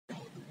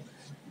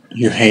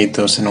You hate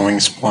those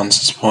annoying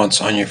sponsor spots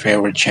on your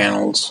favorite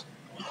channels.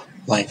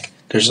 Like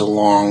there's a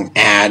long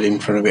ad in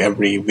front of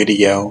every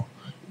video.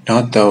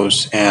 Not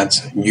those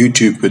ads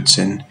YouTube puts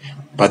in,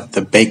 but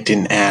the baked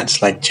in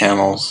ads like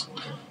channels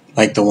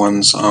like the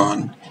ones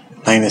on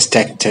Linus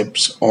Tech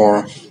Tips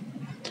or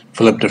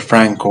Philip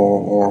DeFranco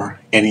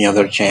or any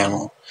other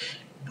channel.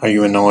 Are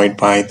you annoyed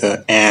by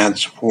the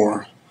ads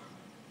for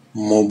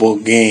mobile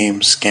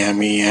games,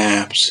 scammy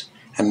apps,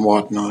 and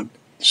whatnot?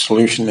 The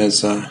solution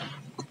is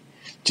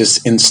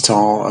just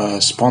install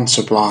a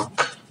sponsor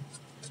block.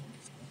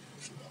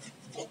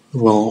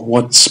 Well,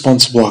 what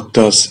sponsor block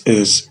does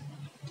is,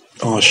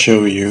 I'll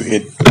show you,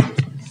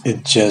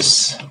 it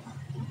just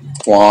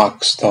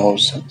blocks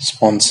those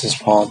sponsor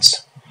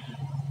spots.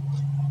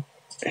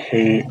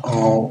 Here,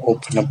 I'll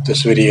open up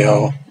this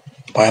video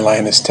by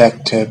Linus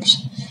Tech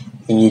Tips,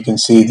 and you can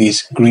see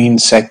these green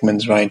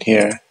segments right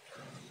here.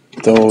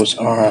 Those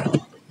are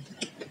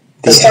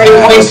the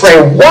starting point for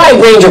a wide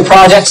range of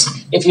projects.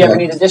 If you ever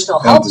need additional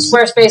help,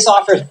 Squarespace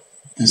offers.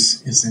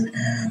 This is an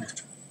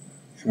ad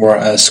for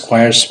a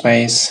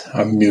Squarespace.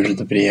 I've muted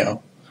the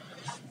video,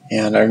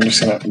 and I'm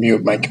just going to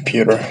mute my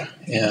computer,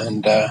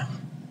 and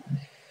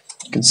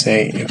you can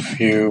say if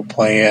you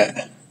play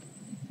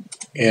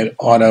it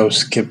auto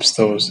skips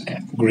those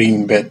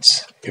green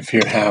bits. If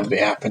you have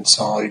the app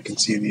installed, you can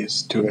see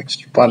these two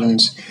extra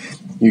buttons.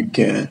 You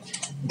can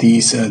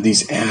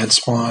these ad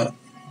spot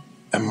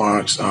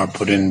marks are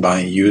put in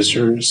by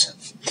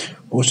users.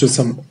 Most of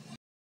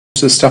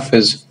the stuff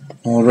is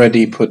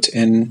already put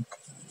in.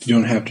 You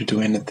don't have to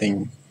do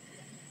anything.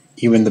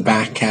 Even the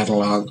back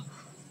catalog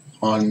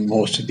on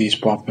most of these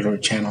popular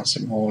channels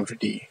have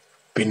already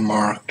been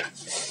marked.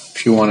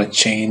 If you want to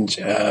change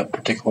a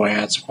particular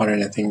ad spot or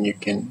anything, you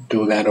can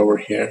do that over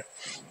here.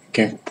 You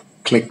can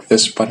click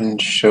this button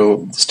to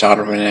show the start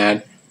of an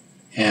ad,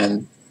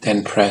 and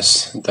then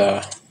press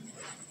the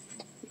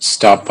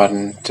stop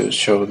button to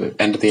show the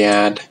end of the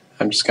ad.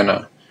 I'm just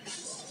gonna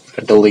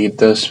delete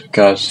this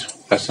because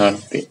that's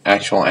not the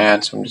actual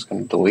ad, so I'm just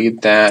gonna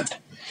delete that.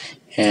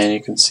 And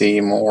you can see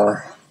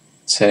more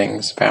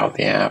settings about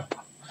the app.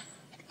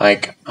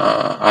 Like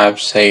I've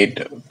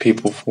saved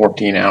people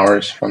 14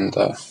 hours from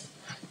the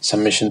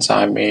submissions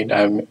I made.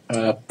 I've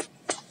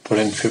put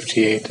in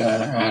 58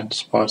 ad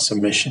spot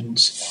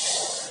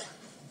submissions,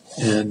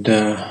 and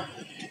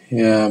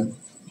yeah,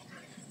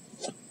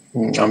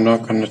 I'm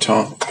not going to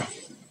talk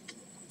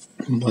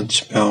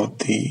much about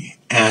the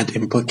ad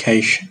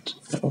implications.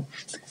 So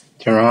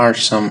there are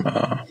some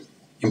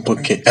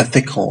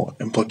ethical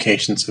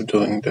implications of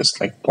doing this,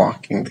 like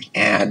blocking the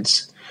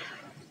ads.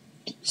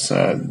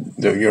 So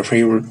your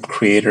favorite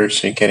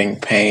creators are getting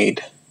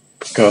paid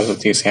because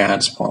of these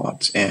ad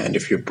spots, and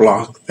if you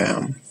block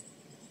them,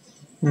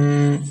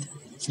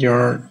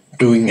 you're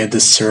doing a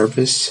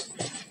disservice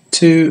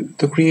to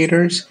the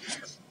creators.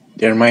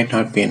 There might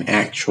not be an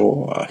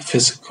actual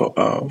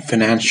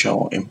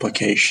financial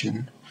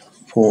implication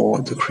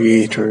for the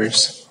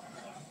creators.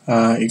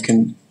 You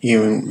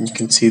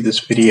can see this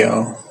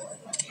video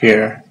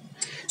here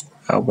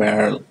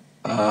where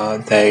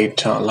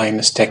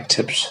Linus Tech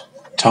Tips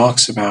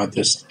talks about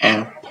this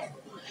app.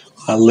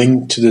 I'll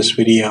link to this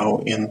video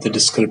in the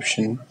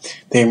description.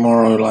 They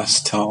more or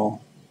less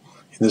tell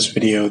in this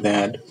video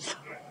that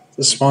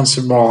the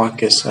sponsor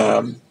block is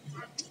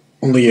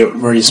only a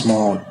very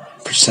small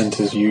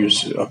percentage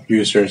of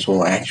users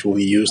will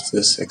actually use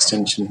this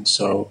extension,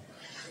 so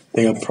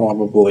they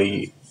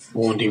probably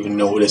won't even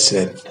notice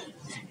it,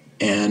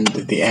 and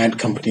the ad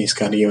companies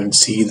can't even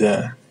see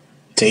the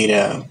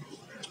data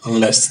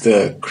unless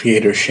the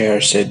creator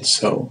shares it,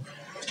 so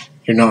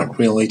you're not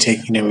really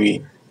taking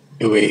away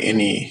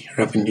any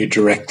revenue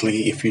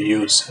directly if you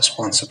use a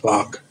sponsor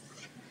block.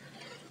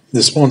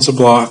 The sponsor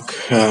block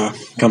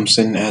comes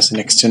in as an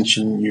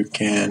extension. You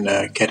can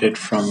get it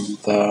from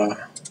the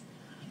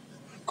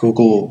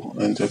Google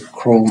and the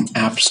Chrome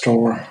App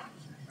Store,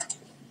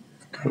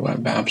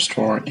 Web App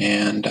Store,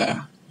 and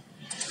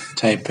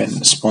type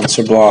in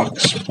sponsor block,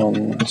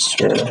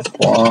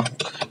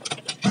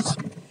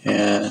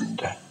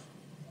 and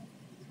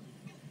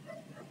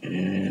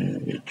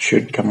it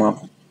should come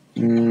up.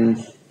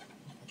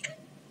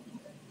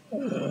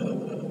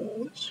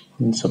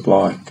 Sponsor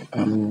block.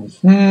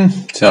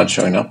 It's not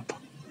showing up.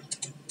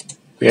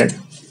 Weird.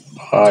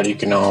 But you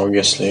can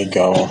obviously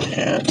go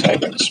and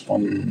type in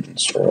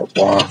sponsor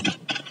block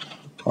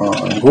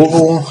on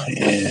Google,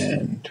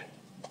 and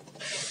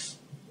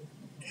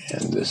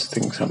this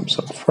thing comes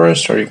up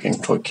first, or you can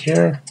click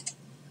here.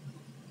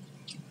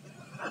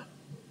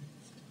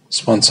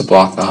 Sponsor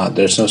block.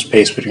 There's no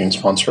space between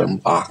sponsor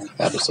and block.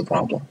 That is the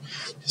problem.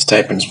 Just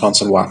type in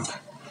sponsor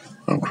block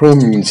on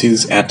Chrome. You can see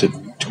this added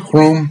to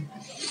Chrome.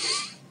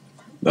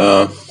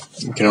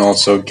 You can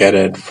also get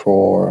it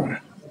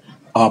for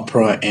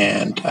Opera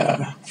and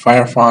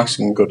Firefox.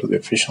 You can go to the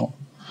official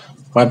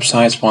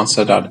website,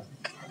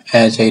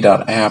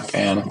 sponsor.aj.app,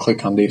 and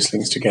click on these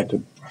links to get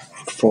it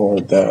for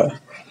the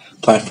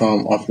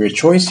platform of your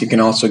choice. You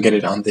can also get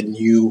it on the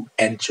new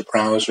Edge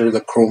browser,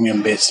 the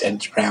Chromium-based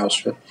Edge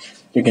browser.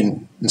 You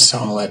can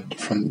install it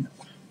from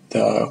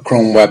the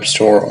Chrome Web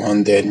Store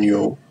on their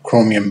new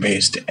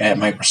Chromium-based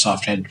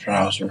Microsoft Edge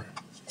browser.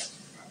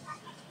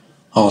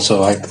 Also,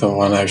 like the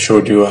one I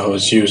showed you, I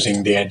was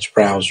using the Edge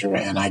browser,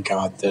 and I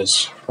got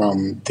this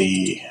from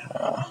the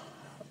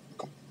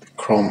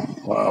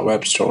Chrome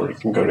Web Store. You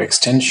can go to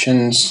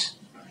extensions,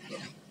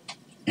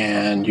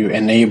 and you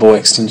enable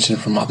extension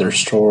from other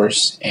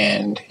stores,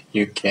 and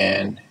you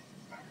can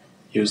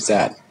use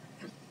that.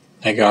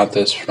 I got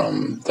this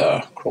from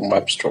the Chrome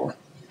Web Store.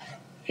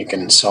 You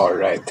can install it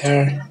right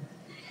there.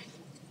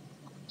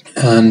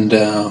 And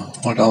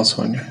what else?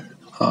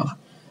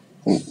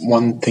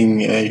 One thing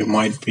you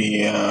might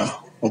be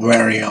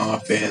wary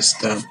of is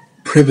the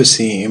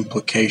privacy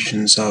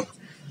implications of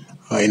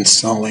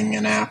installing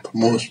an app.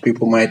 Most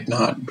people might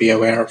not be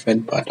aware of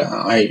it, but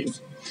I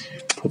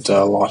put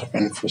a lot of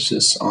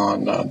emphasis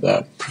on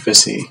the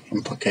privacy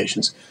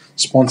implications.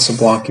 Sponsor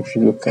block, if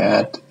you look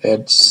at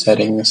its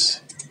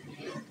settings,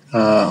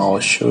 I'll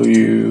show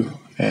you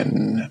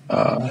in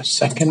a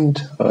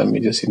second. Let me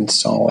just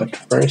install it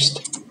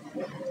first.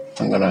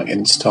 I'm gonna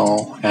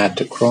install add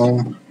to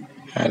Chrome,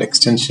 add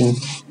extension.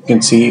 You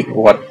can see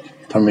what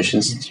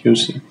permissions it's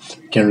using.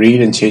 You can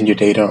read and change your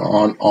data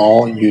on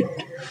all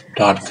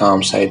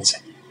YouTube.com sites,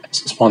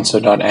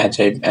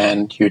 sponsor.adjabe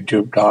and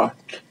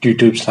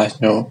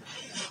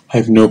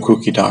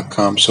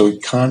YouTube/no-cookie.com. So you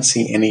can't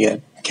see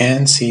any.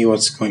 Can see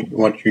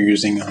what you're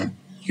using on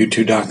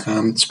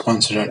YouTube.com,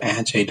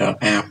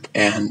 sponsor.adjabe.app,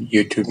 and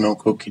YouTube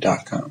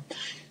no-cookie.com.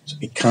 So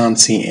you can't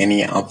see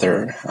any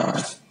other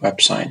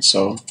websites.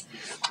 So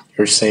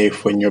you're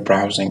safe when you're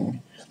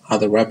browsing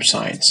other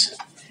websites.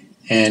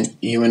 And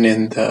even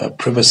in the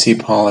privacy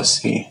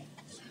policy,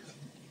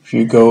 if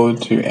you go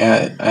to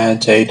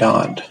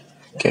adj.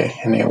 Okay,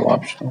 enable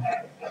option.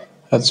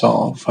 That's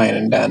all fine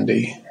and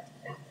dandy.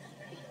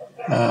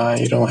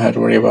 You don't have to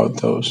worry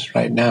about those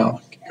right now.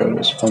 You can go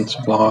to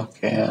sponsor block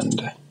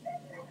and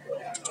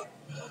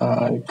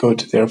go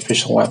to their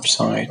official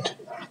website.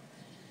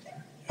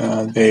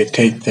 They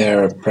take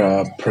their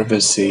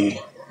privacy.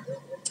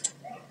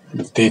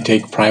 They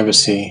take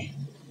privacy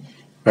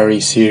very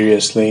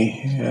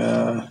seriously.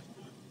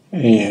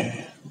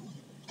 Yeah.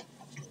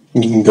 You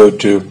can go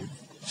to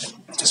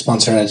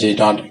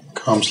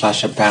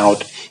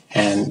sponsor.adjabe.com/about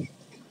and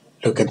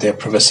look at their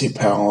privacy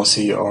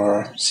policy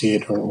or see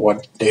it or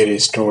what data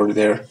is stored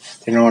there.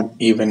 They're not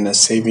even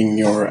saving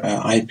your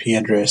IP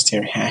address.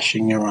 They're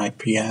hashing your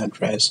IP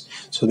address,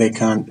 so they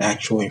can't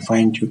actually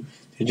find you.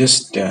 They're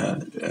just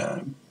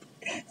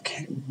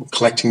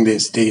collecting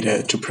this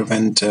data to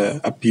prevent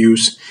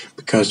abuse,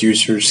 because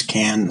users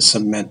can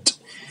submit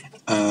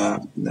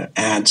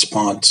ad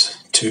spots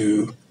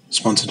to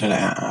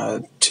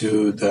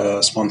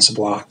the sponsor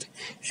block,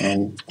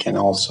 and can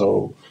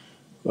also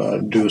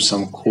do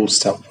some cool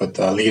stuff with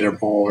the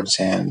leaderboards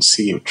and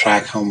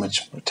track how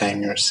much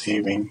time you're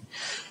saving.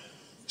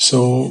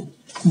 So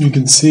you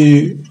can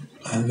see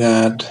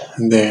that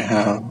they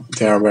are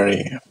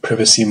very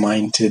privacy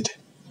minded.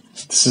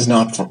 This is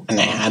not an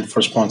ad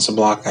for sponsor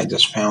block. I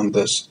just found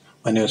this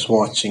when I was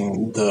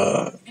watching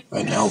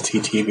an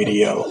LTT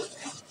video,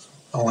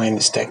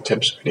 Linus Tech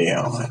Tips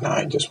video, and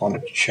I just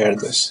wanted to share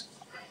this.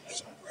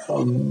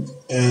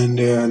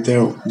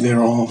 They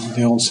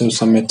also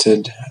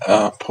submitted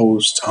a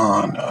post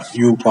on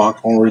uBlock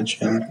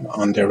Origin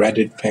on their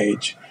Reddit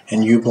page,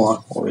 and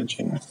uBlock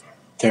Origin,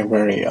 they're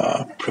very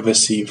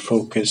privacy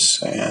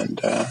focused,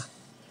 and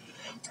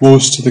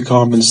most of the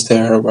comments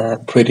there were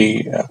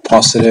pretty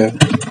positive.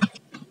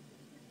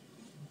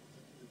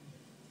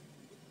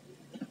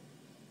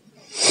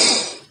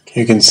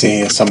 You can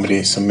see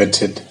somebody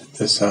submitted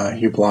this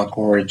uBlock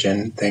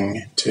Origin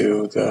thing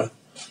to the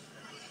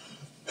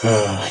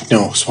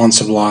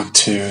sponsor block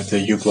to the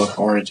uBlock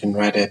Origin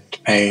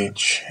Reddit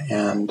page,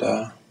 and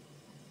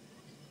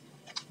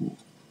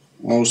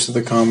most of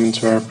the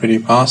comments were pretty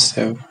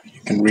positive.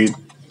 You can read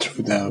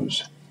through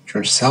those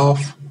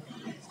yourself,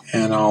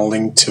 and I'll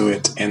link to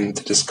it in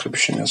the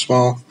description as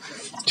well,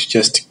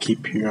 just to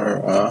keep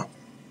your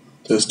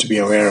just to be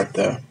aware of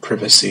the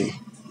privacy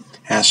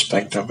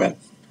aspect of it.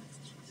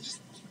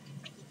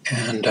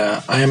 And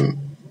I'm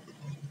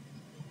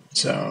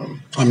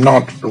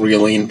not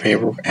really in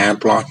favor of ad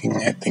blocking.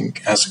 I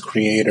think as a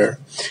creator,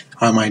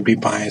 I might be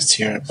biased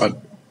here,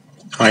 but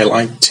I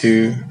like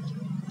to,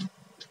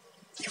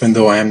 even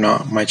though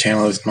my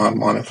channel is not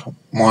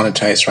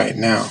monetized right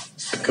now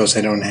because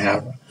I don't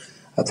have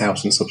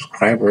 1,000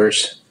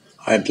 subscribers.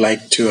 I'd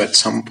like to at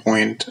some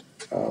point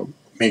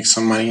make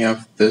some money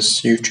off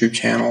this YouTube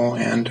channel,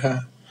 and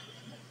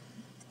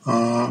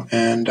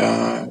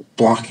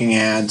blocking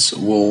ads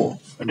will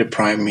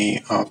deprive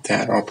me of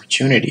that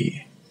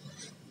opportunity.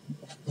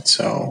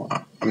 So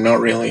I'm not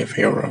really in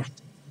favor of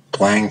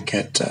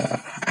blanket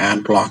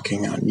ad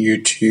blocking on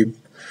YouTube.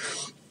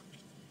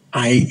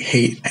 I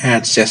hate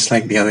ads just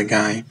like the other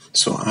guy,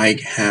 so I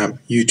have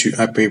YouTube.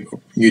 I pay for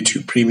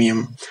YouTube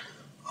Premium.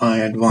 I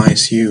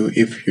advise you,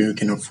 if you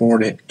can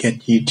afford it,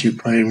 get YouTube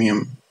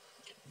Premium.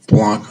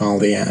 Block all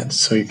the ads,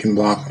 so you can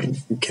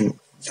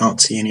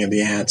not see any of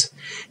the ads,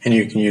 and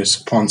you can use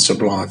sponsor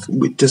block.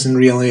 It doesn't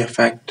really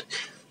affect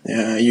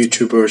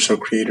YouTubers or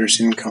creators'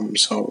 income,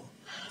 so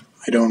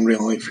I don't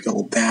really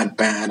feel that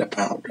bad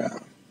about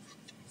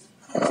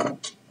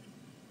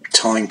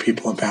telling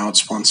people about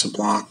Sponsor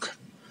Block.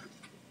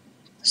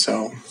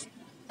 So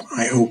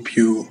I hope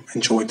you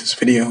enjoyed this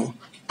video.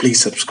 Please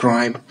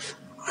subscribe.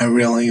 I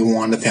really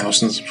want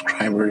 1,000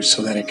 subscribers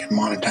so that I can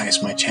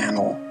monetize my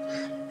channel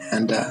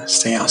and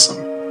stay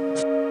awesome.